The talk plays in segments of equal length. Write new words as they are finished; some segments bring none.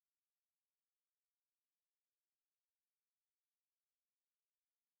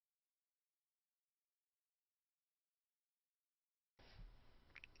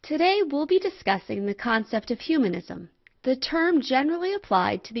Today we'll be discussing the concept of humanism, the term generally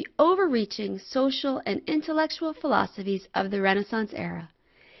applied to the overreaching social and intellectual philosophies of the Renaissance era,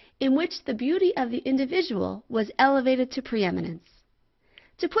 in which the beauty of the individual was elevated to preeminence.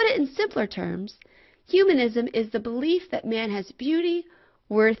 To put it in simpler terms, humanism is the belief that man has beauty,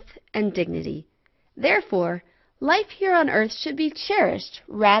 worth, and dignity. Therefore, life here on earth should be cherished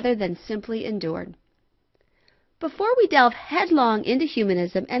rather than simply endured. Before we delve headlong into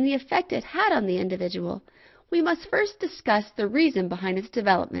humanism and the effect it had on the individual, we must first discuss the reason behind its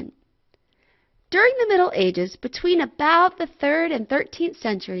development. During the Middle Ages, between about the 3rd and 13th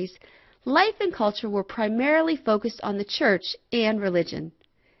centuries, life and culture were primarily focused on the church and religion.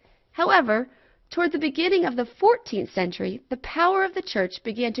 However, toward the beginning of the 14th century, the power of the church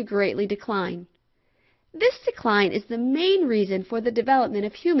began to greatly decline. This decline is the main reason for the development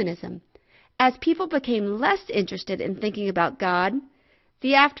of humanism, as people became less interested in thinking about God,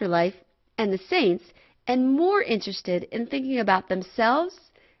 the afterlife, and the saints, and more interested in thinking about themselves,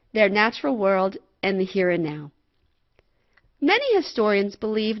 their natural world, and the here and now. Many historians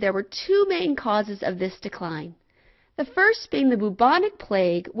believe there were two main causes of this decline, the first being the bubonic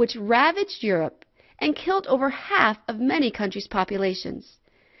plague, which ravaged Europe and killed over half of many countries' populations.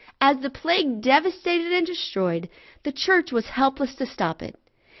 As the plague devastated and destroyed, the church was helpless to stop it.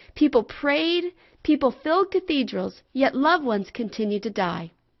 People prayed, people filled cathedrals, yet loved ones continued to die.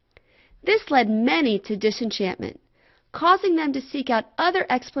 This led many to disenchantment, causing them to seek out other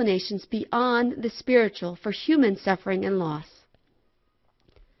explanations beyond the spiritual for human suffering and loss.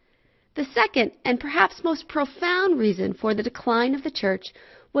 The second, and perhaps most profound reason for the decline of the church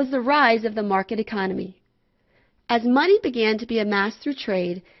was the rise of the market economy. As money began to be amassed through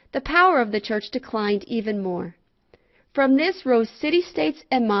trade, the power of the church declined even more. From this rose city-states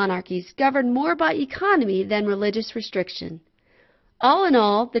and monarchies governed more by economy than religious restriction. All in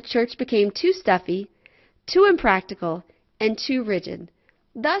all, the church became too stuffy, too impractical, and too rigid.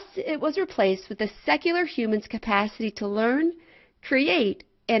 Thus, it was replaced with the secular human's capacity to learn, create,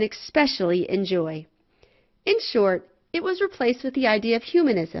 and especially enjoy. In short, it was replaced with the idea of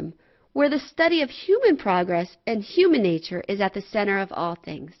humanism, where the study of human progress and human nature is at the center of all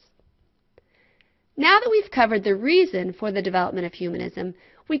things. Now that we've covered the reason for the development of humanism,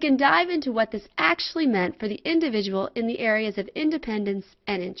 we can dive into what this actually meant for the individual in the areas of independence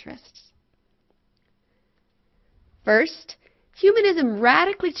and interests. First, humanism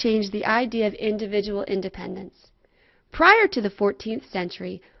radically changed the idea of individual independence. Prior to the 14th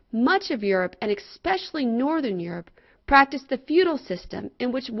century, much of Europe, and especially Northern Europe, practiced the feudal system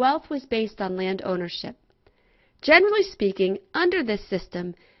in which wealth was based on land ownership. Generally speaking, under this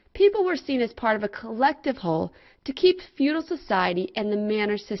system, people were seen as part of a collective whole to keep feudal society and the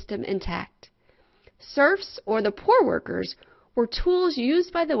manor system intact. Serfs, or the poor workers, were tools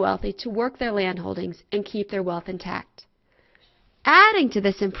used by the wealthy to work their landholdings and keep their wealth intact. Adding to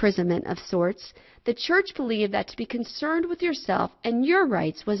this imprisonment of sorts, the church believed that to be concerned with yourself and your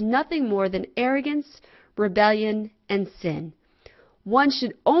rights was nothing more than arrogance, rebellion, and sin. One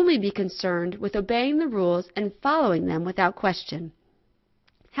should only be concerned with obeying the rules and following them without question.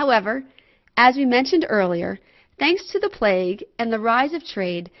 However, as we mentioned earlier, thanks to the plague and the rise of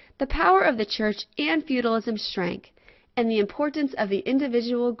trade, the power of the church and feudalism shrank, and the importance of the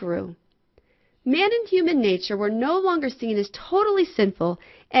individual grew. Man and human nature were no longer seen as totally sinful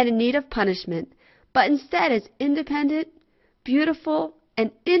and in need of punishment, but instead as independent, beautiful,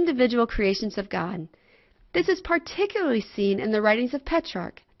 and individual creations of God. This is particularly seen in the writings of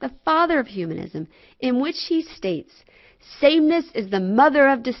Petrarch, the father of humanism, in which he states, "Sameness is the mother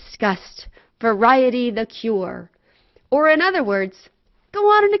of disgust, variety the cure." Or in other words, go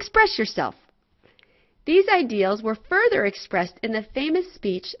on and express yourself. These ideals were further expressed in the famous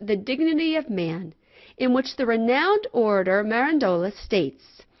speech, The Dignity of Man, in which the renowned orator Marandolus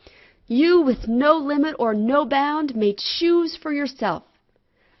states, "You with no limit or no bound may choose for yourself."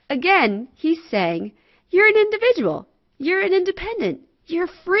 Again, he's saying, you're an individual, you're an independent, you're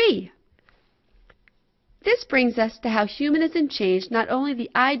free. This brings us to how humanism changed not only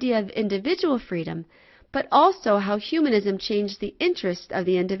the idea of individual freedom, but also how humanism changed the interest of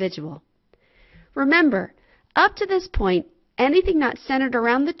the individual. Remember, up to this point, anything not centered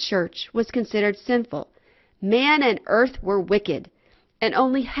around the church was considered sinful. Man and earth were wicked, and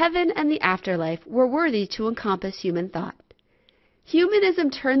only heaven and the afterlife were worthy to encompass human thought.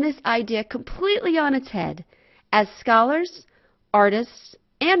 Humanism turned this idea completely on its head, as scholars, artists,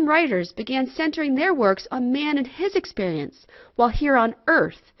 and writers began centering their works on man and his experience while here on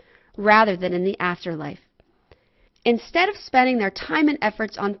earth, rather than in the afterlife. Instead of spending their time and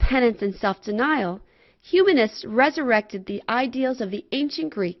efforts on penance and self-denial, Humanists resurrected the ideals of the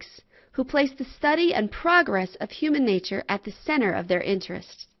ancient Greeks, who placed the study and progress of human nature at the center of their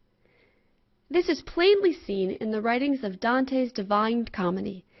interests. This is plainly seen in the writings of Dante's Divine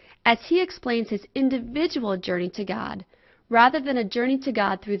Comedy, as he explains his individual journey to God, rather than a journey to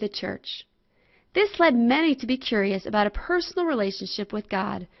God through the church. This led many to be curious about a personal relationship with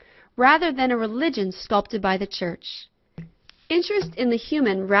God, rather than a religion sculpted by the church. Interest in the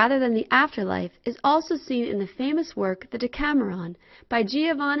human rather than the afterlife is also seen in the famous work The Decameron by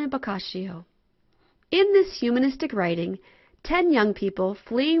Giovanni Boccaccio. In this humanistic writing, 10 young people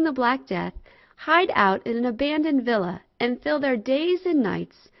fleeing the Black Death hide out in an abandoned villa and fill their days and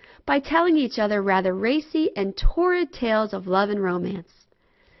nights by telling each other rather racy and torrid tales of love and romance.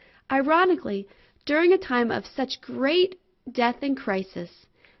 Ironically, during a time of such great death and crisis,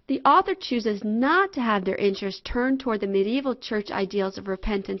 the author chooses not to have their interest turned toward the medieval church ideals of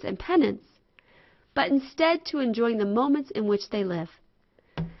repentance and penance, but instead to enjoying the moments in which they live.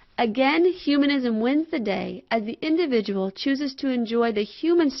 Again, humanism wins the day as the individual chooses to enjoy the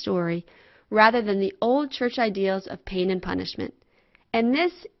human story rather than the old church ideals of pain and punishment. And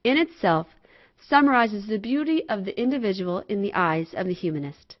this, in itself, summarizes the beauty of the individual in the eyes of the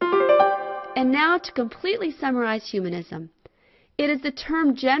humanist. And now to completely summarize humanism. It is the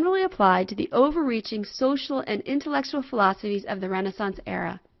term generally applied to the overreaching social and intellectual philosophies of the Renaissance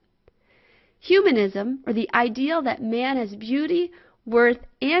era. Humanism, or the ideal that man has beauty, worth,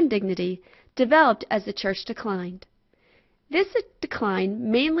 and dignity, developed as the church declined. This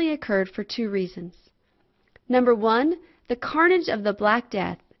decline mainly occurred for 2 reasons. Number 1, the carnage of the Black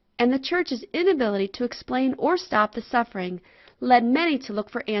Death and the church's inability to explain or stop the suffering led many to look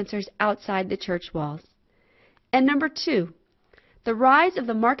for answers outside the church walls. And number 2, the rise of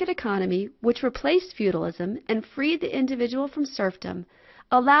the market economy, which replaced feudalism and freed the individual from serfdom,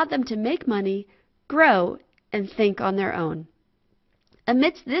 allowed them to make money, grow, and think on their own.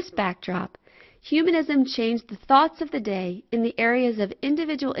 Amidst this backdrop, humanism changed the thoughts of the day in the areas of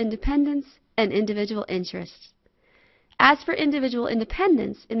individual independence and individual interests. As for individual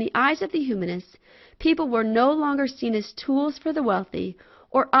independence, in the eyes of the humanists, people were no longer seen as tools for the wealthy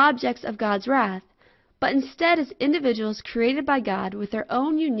or objects of God's wrath, but instead as individuals created by God with their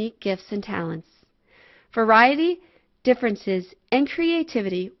own unique gifts and talents. Variety, differences, and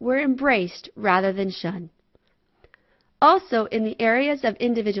creativity were embraced rather than shunned. Also, in the areas of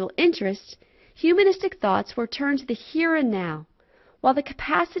individual interest, humanistic thoughts were turned to the here and now, while the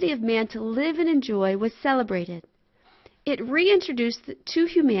capacity of man to live and enjoy was celebrated. It reintroduced to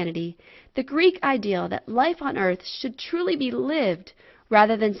humanity the Greek ideal that life on earth should truly be lived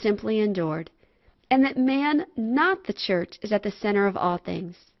rather than simply endured, and that man, not the church, is at the center of all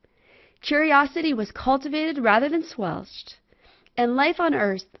things. Curiosity was cultivated rather than squelched, and life on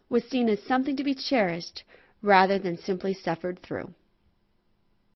earth was seen as something to be cherished rather than simply suffered through.